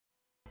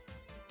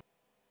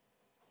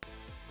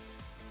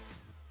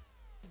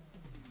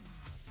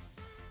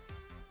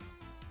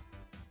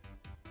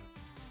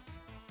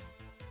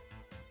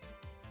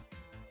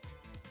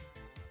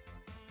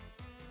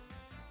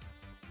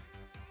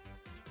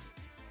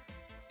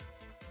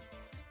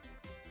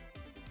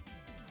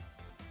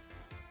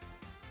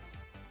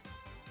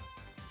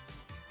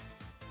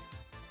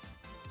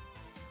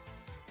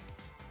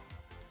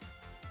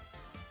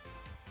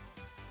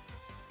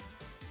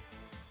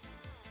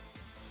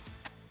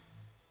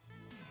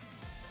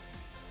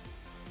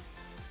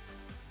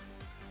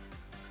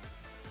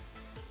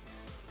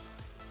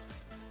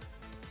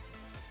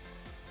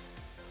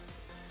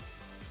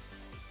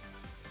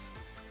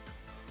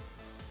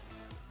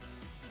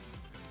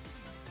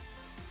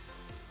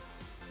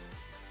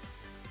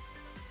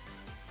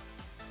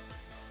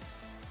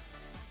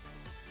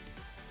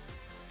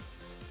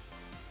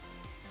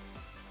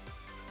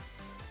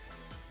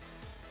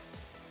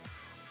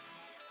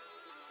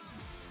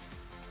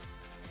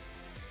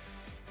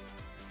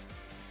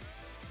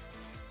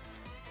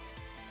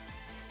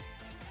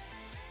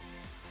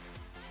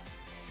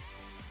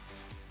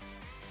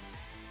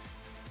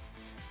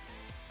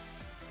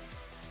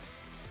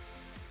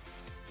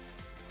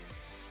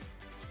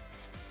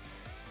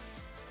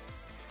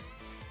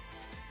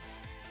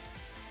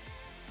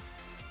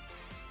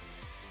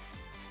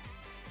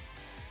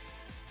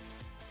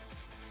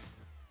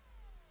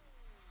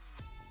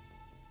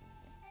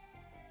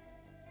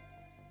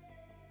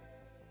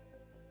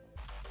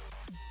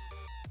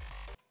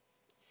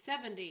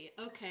70.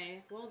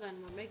 Okay, well then,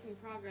 we're making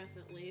progress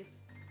at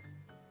least.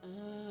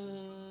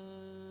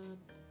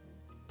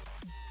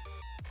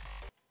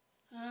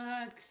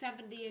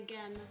 70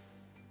 again.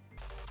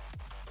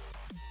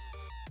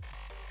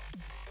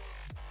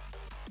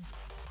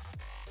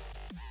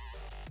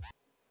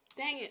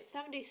 Dang it,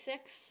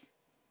 76?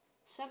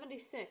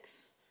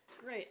 76.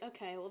 Great,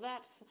 okay, well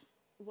that's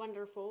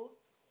wonderful.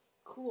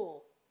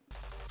 Cool.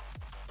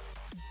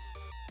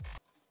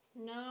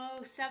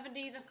 No,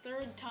 70 the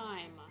third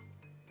time.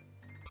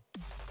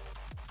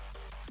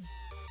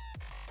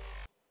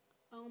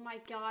 Oh my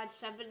god,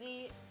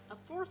 70 a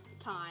fourth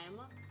time.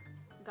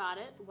 Got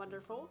it,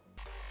 wonderful.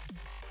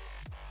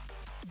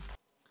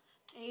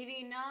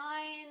 89,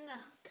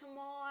 come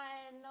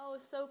on, no,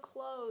 so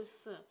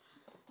close.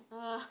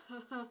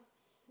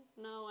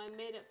 No, I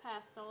made it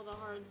past all the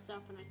hard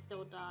stuff and I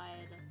still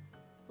died.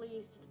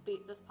 Please just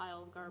beat this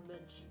pile of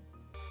garbage.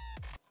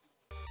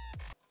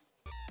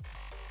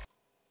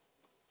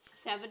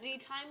 70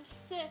 times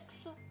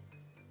 6.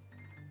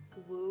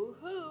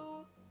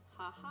 Woohoo!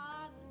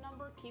 Haha, the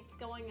number keeps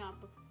going up.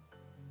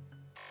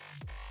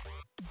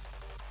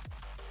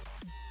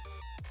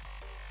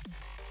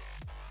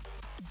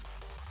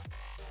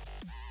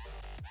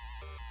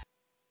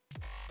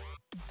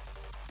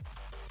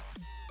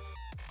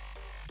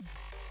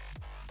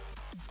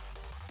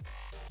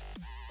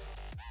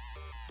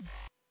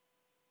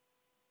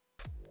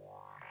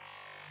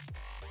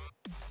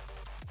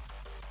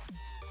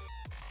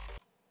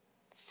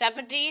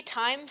 $70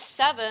 times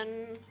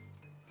 7.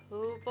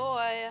 Oh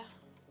boy.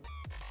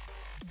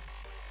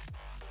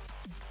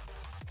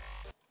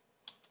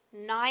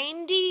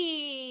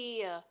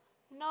 90.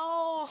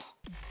 No.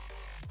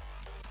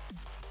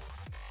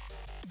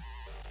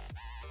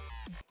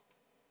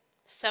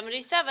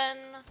 77.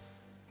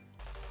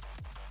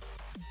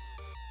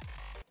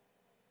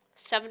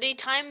 70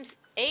 times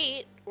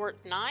 8 or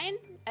 9?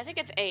 I think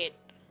it's 8.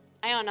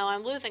 I don't know,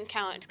 I'm losing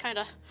count.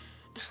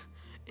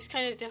 It's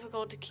kind of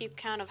difficult to keep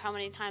count of how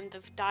many times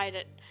I've died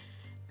at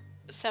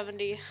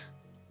 70.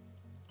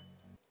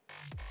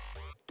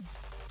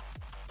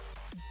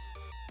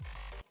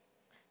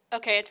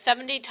 Okay, it's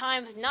 70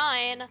 times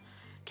 9.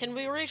 Can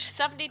we reach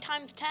 70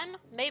 times 10?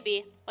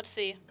 Maybe. Let's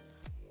see.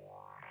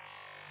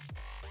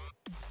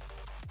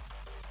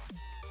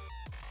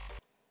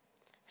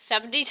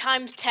 $70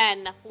 times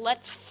 10.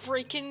 Let's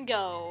freaking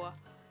go.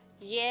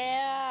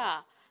 Yeah.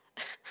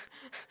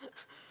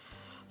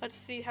 Let's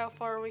see how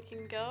far we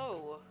can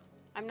go.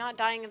 I'm not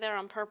dying there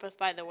on purpose,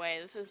 by the way.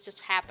 This is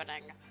just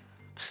happening.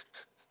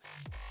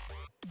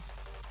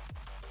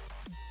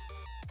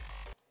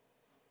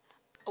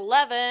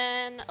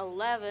 11,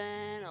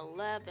 11,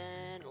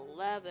 11, 11,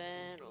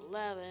 11,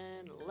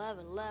 11,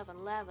 11, 11,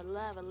 11,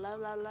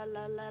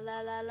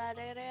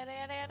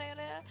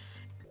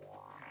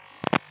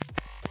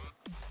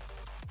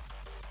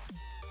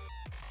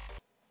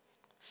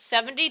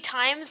 70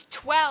 times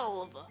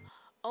 12.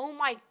 Oh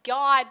my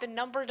god, the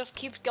number just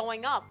keeps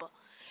going up.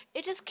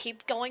 It just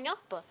keeps going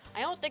up.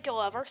 I don't think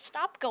it'll ever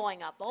stop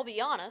going up, I'll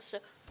be honest.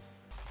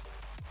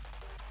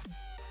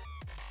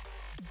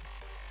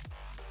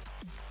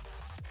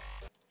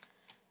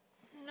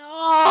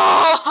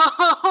 No!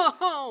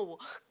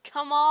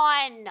 Come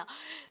on!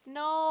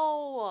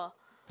 No!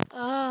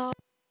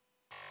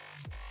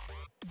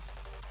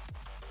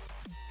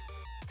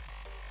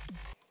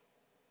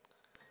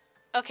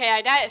 Okay,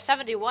 I died at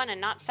 71 and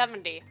not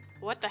 70.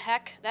 What the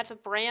heck? That's a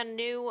brand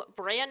new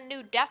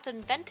death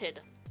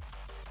invented.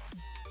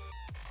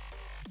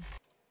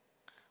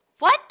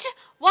 What?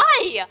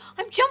 Why?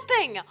 I'm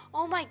jumping!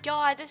 Oh my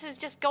god, this is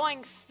just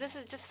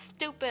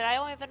stupid. I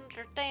don't even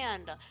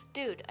understand.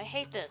 Dude, I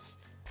hate this.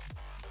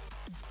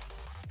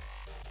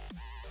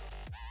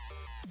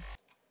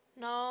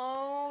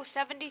 No,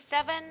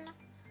 77?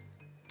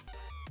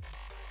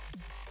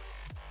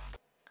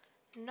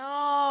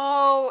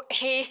 No,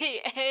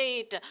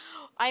 88.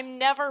 I'm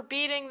never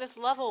beating this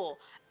level,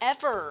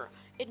 ever.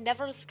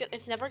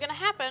 It's never gonna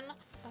happen.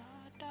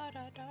 Bum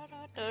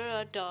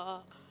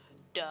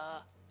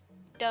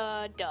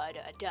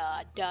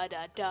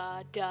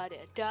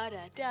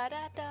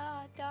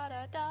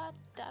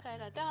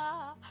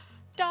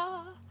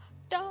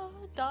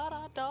bum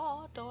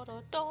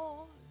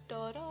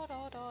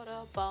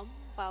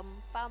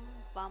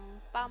bum bum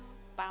bum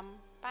bum bum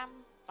bum bum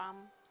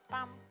bum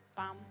bum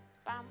bum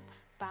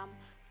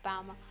bum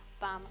bum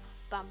bum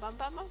bum bum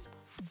bum.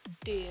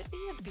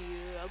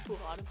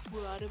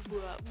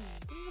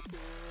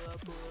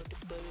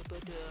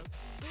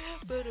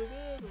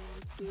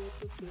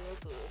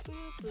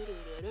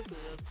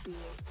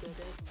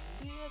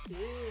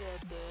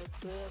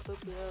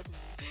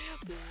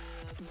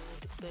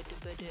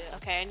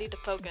 Okay, I need to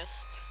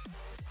focus.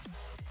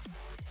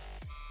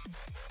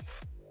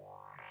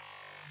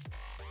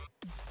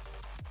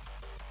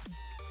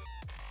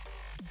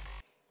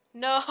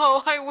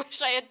 No, I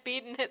wish I had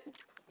beaten it.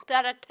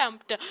 That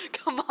attempt.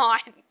 Come on.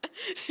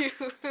 Dude.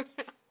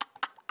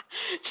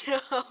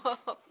 No.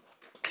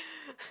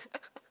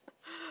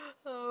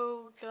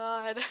 Oh,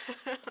 God.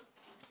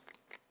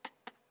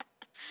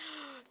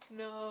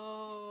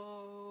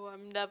 No,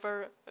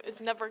 it's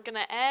never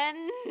gonna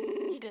end.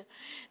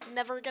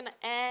 Never gonna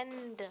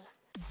end.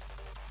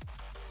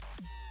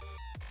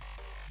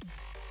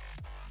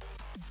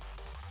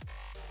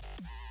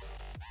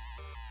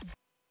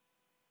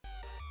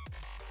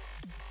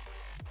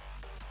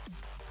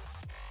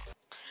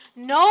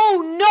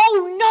 No,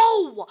 no,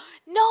 no,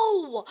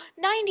 no!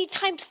 90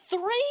 times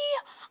 3?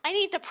 I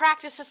need to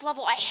practice this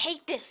level. I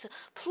hate this.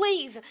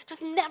 Please,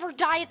 just never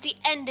die at the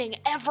ending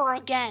ever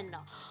again.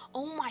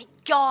 Oh my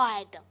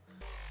god.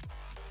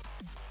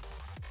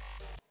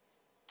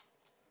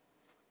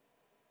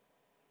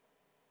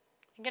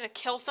 I'm gonna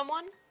kill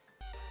someone?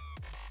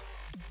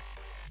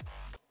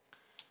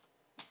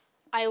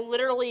 I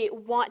literally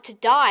want to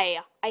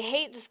die. I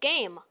hate this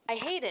game. I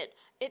hate it.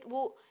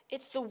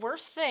 It's the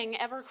worst thing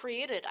ever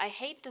created. I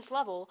hate this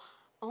level.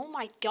 Oh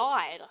my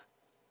god.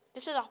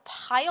 This is a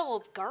pile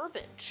of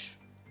garbage.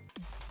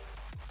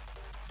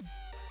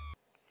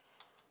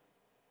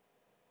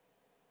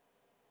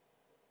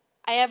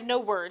 I have no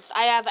words.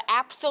 I have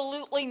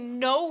absolutely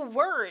no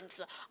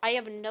words. I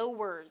have no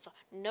words.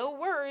 No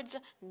words.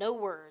 No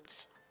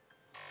words.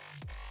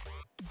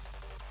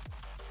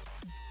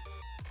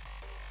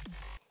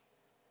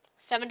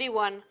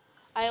 $71.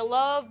 I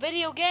love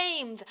video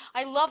games.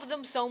 I love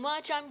them so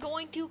much. I'm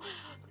going to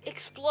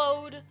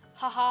explode.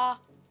 Haha.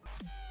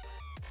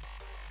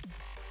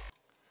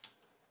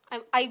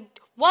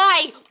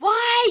 Why?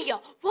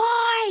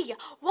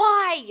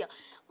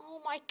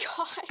 Oh my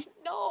god,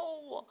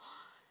 no.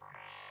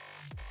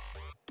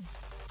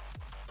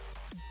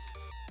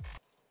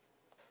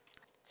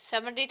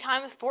 $70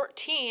 times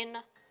 14.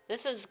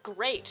 This is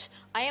great.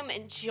 I am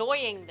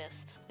enjoying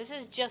this. This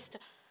is just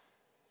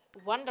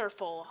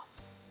wonderful.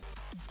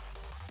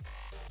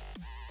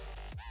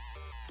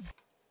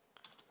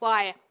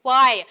 Why?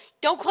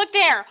 Don't click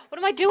there. What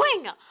am I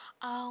doing?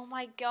 Oh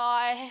my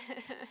god.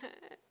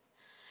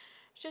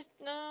 Just,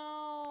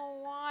 no,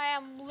 why?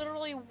 I'm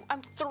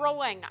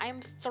throwing.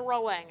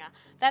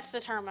 That's the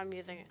term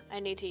I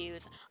need to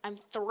use. I'm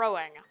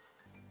throwing.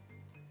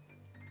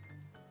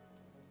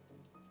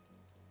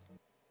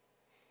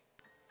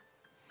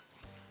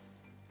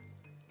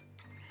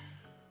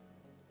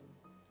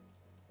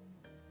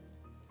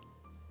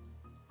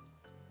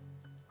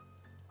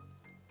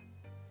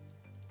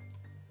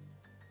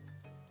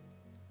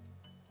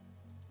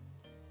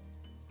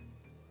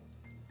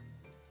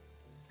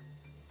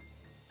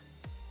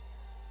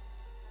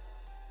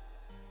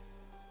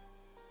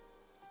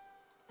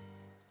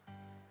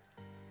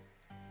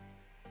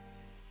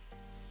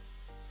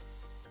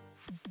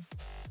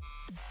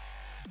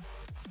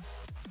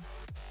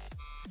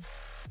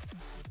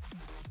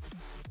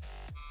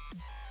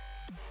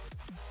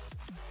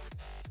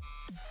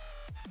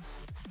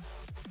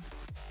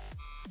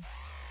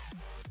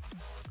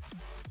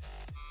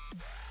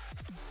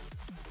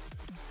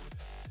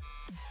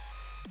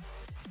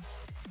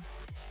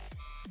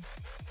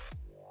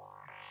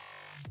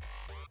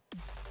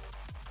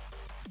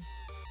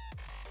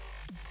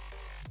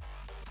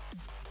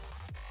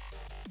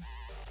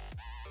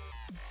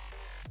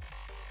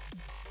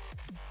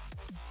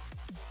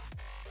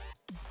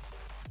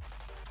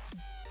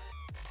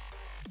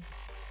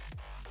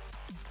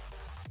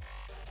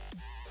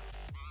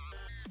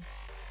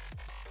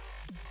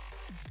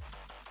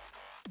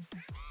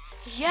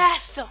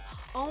 Yes!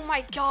 Oh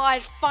my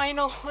god,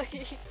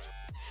 finally!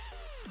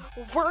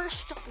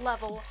 Worst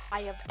level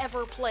I have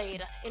ever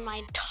played in my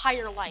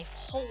entire life.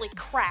 Holy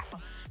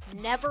crap.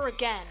 Never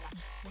again.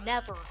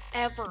 Never,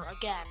 ever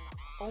again.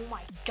 Oh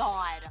my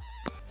god.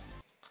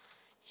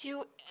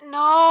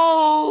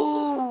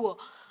 No!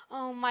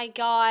 Oh my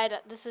god,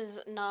 this is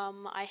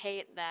numb. I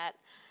hate that.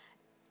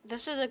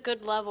 This is a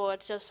good level,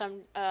 it's just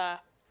I'm,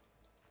 bad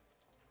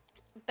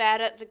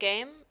at the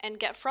game and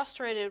get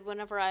frustrated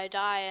whenever I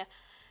die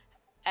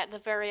at the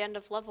very end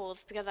of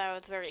levels because I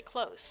was very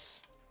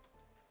close.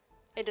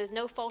 It is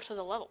no fault of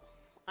the level.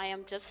 I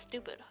am just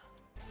stupid.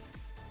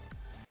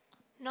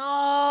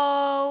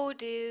 No,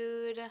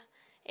 dude.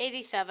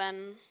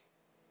 87.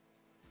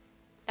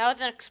 That was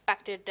an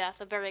expected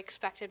death, a very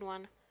expected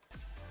one.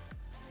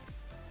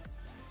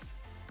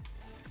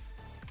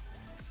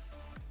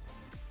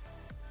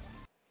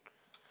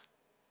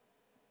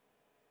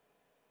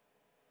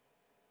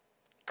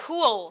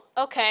 Cool.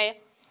 Okay.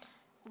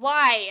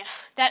 Why?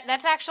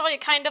 That's actually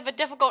kind of a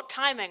difficult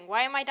timing.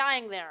 Why am I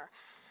dying there?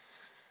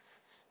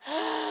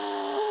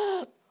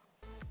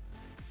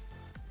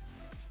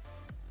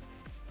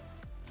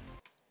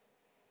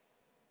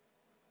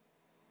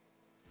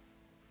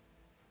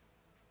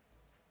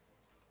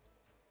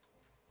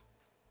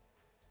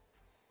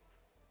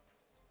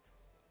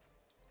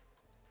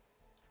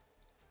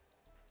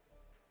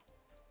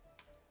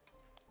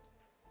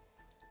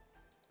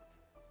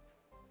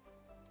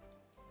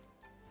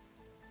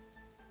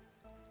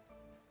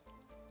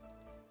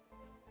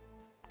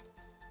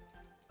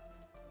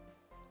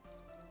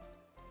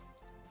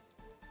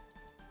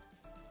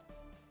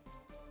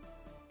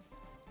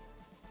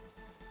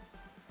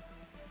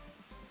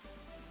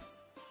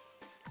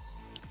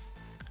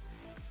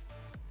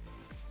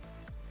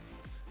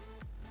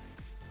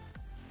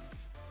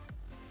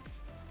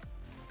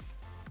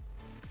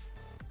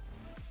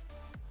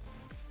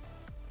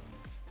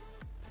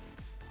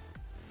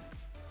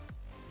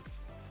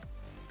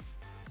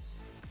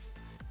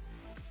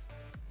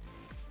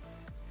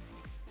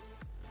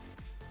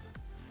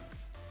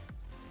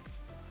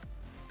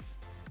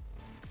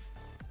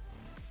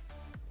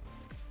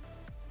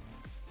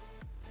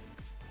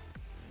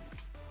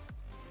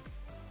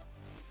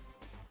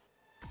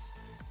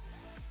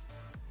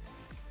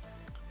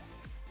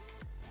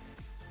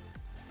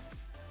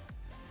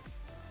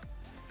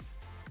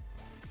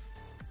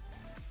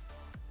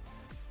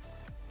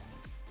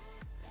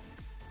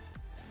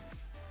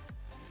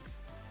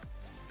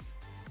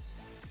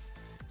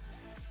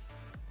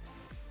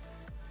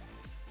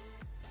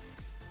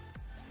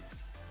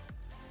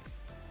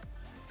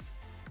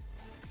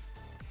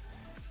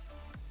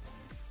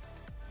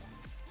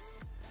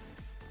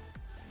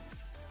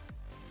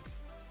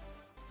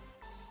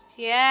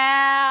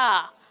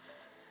 Yeah!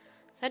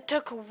 That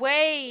took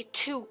way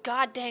too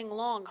goddamn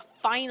long,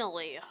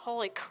 finally.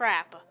 Holy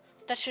crap.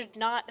 That should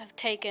not have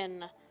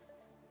taken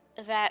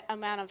that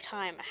amount of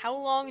time. How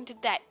long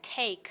did that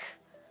take?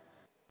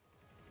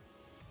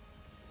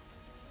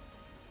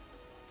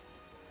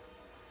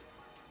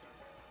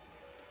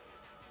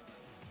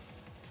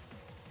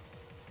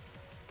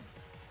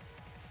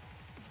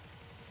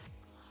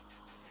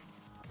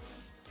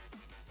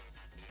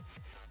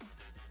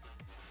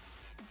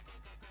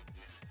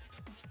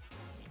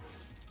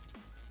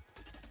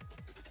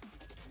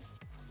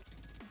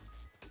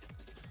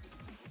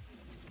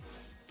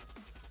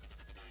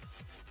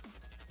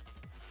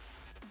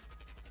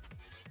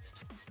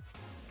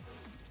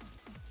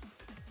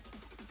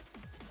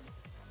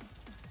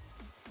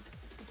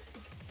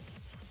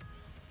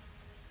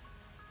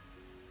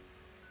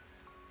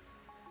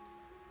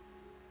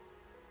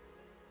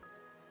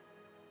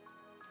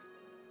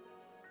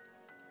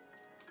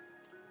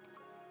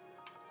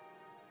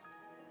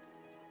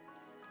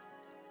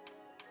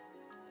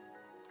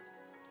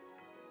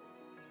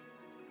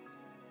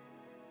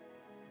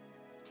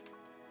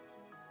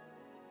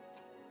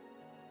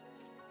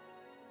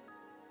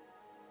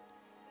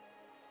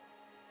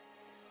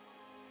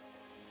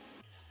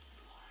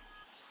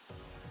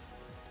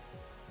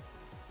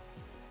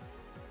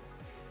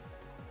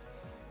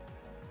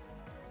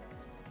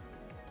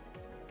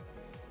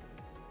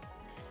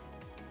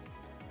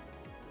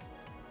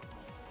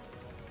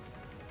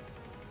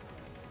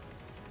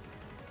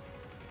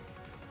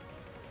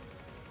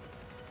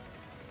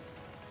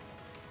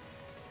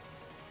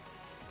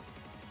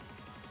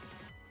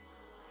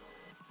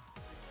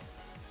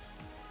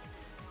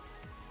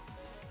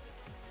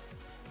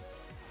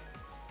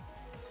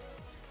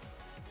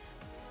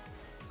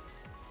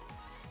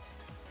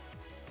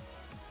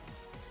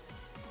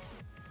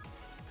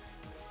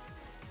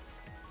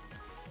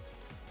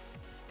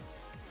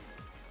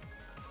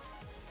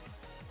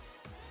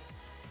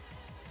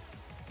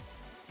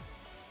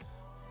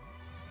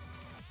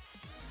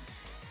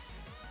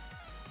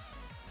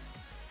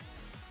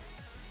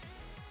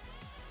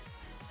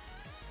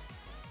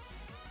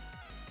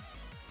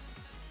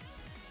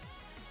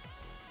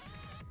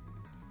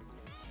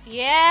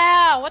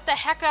 Yeah, what the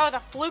heck, that was a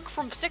fluke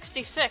from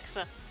 66.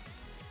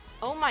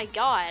 Oh my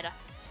god.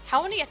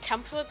 How many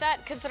attempts was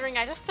that, considering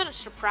I just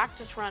finished a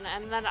practice run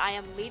and then I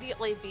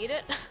immediately beat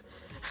it?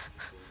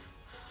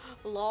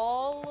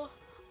 Lol.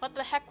 What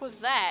the heck was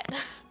that?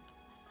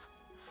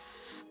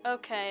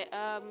 Okay,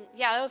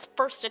 yeah, that was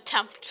first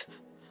attempt.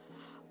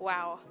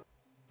 Wow.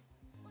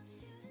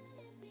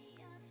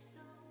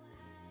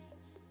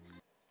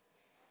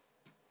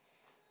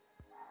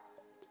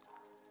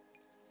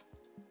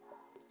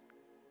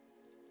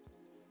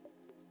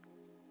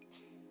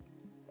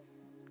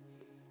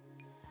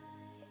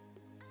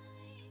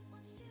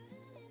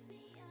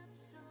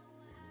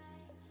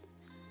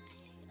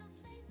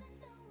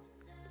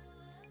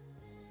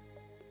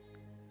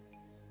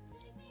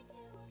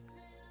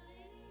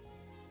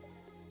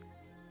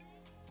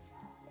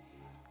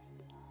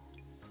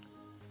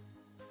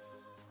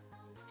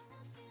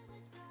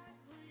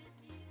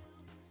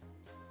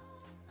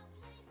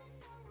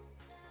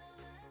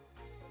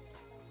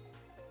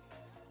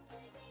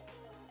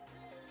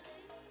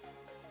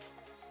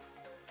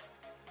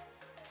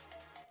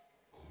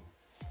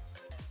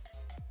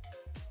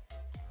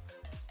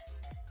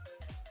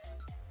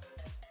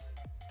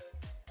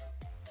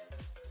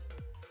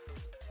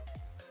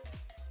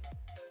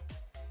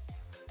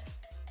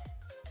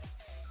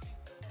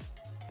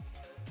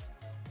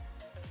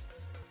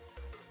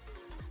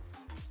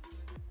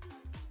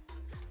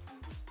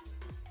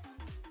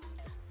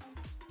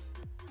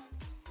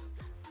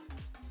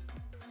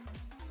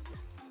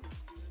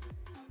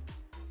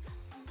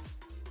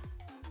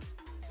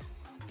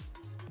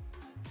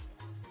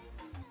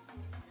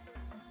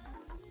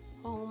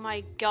 Oh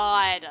my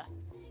god.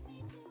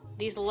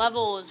 These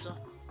levels.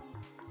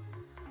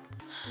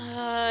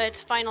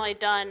 It's finally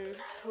done.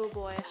 Oh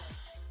boy.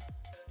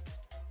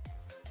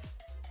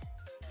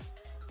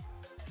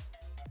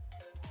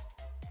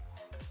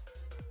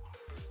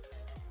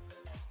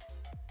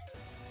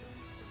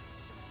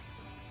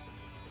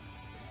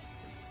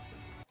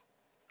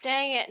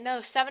 Dang it,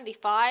 no,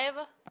 75?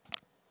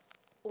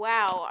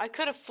 Wow, I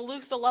could have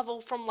fluked the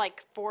level from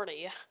like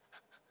 40.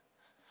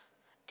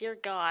 Dear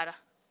God.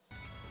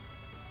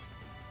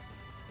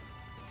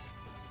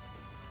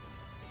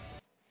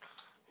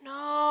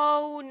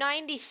 No,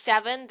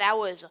 97? That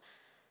was...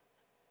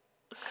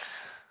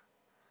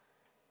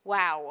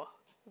 Wow.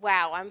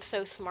 Wow, I'm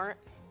so smart.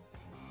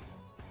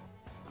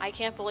 I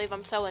can't believe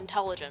I'm so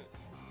intelligent.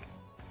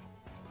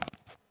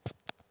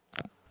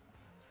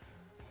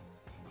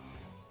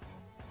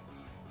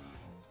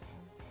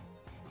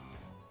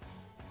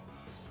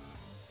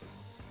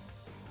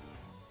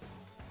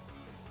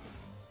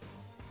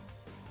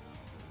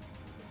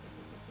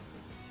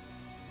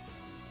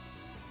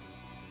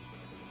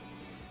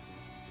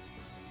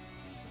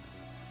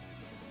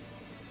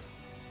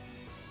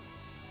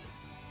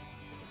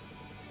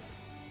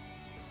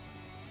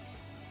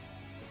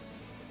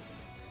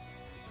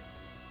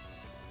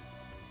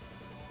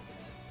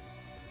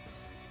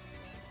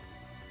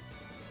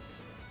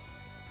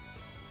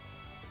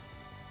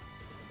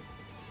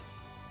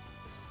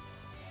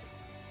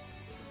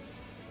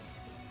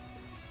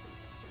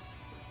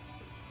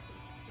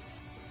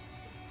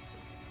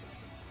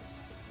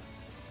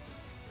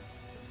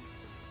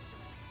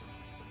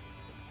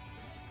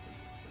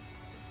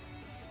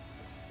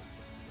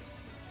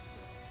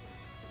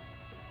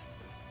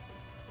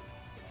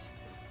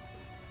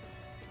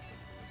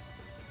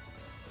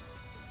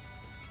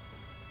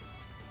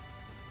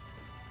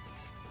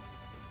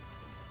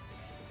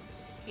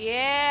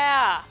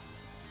 Yeah!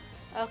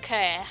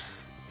 Okay.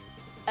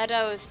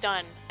 Edo is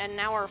done. And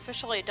now we're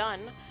officially done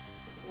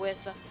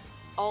with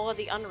all of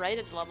the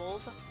unrated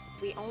levels.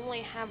 We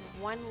only have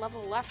one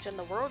level left in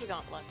the World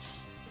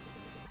Gauntlets.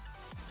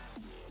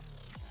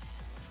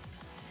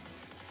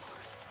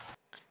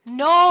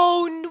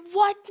 No!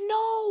 What?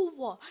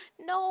 No!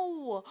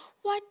 No!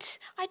 What?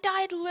 I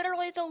died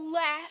literally the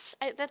last.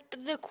 That's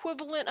the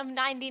equivalent of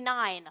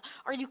 99.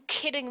 Are you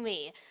kidding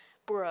me?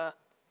 Bruh.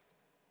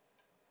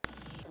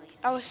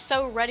 I was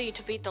so ready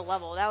to beat the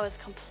level. That was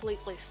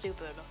completely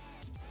stupid.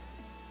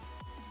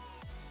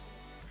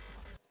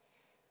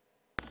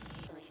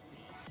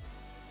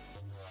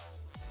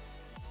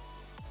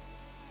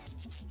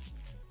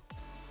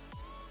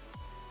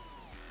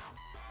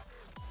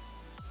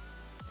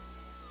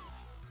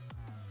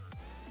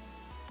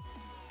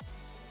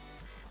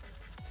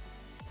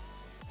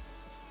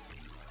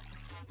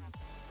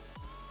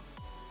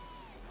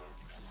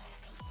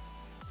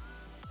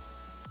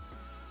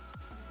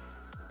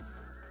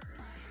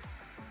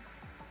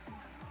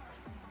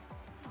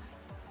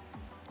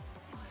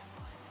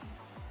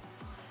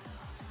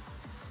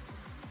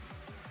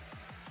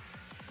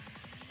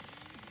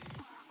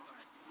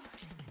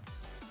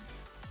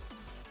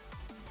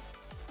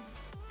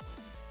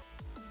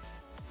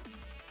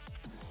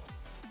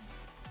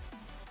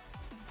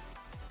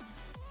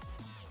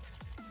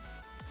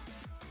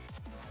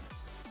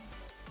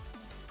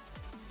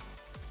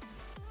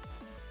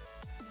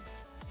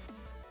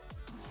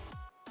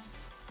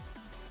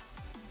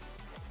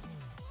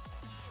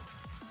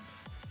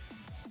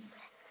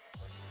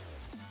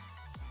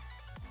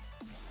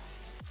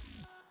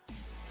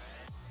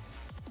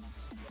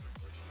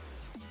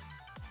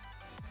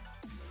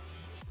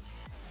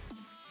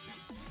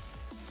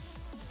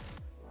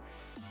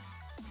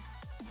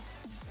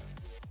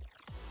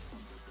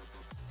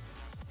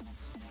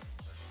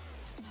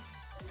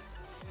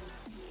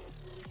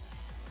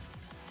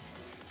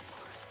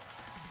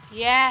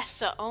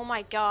 Yes! Oh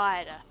my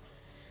god.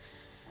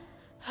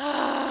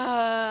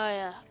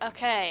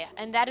 Okay,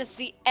 and that is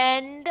the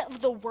end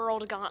of the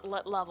World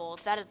Gauntlet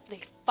levels. That is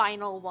the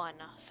final one.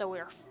 So we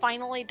are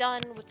finally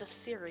done with the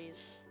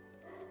series.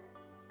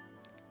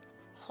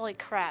 Holy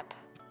crap.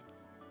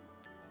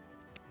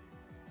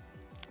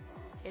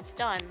 It's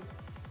done.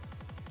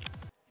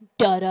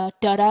 Da da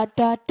da da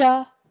da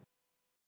da.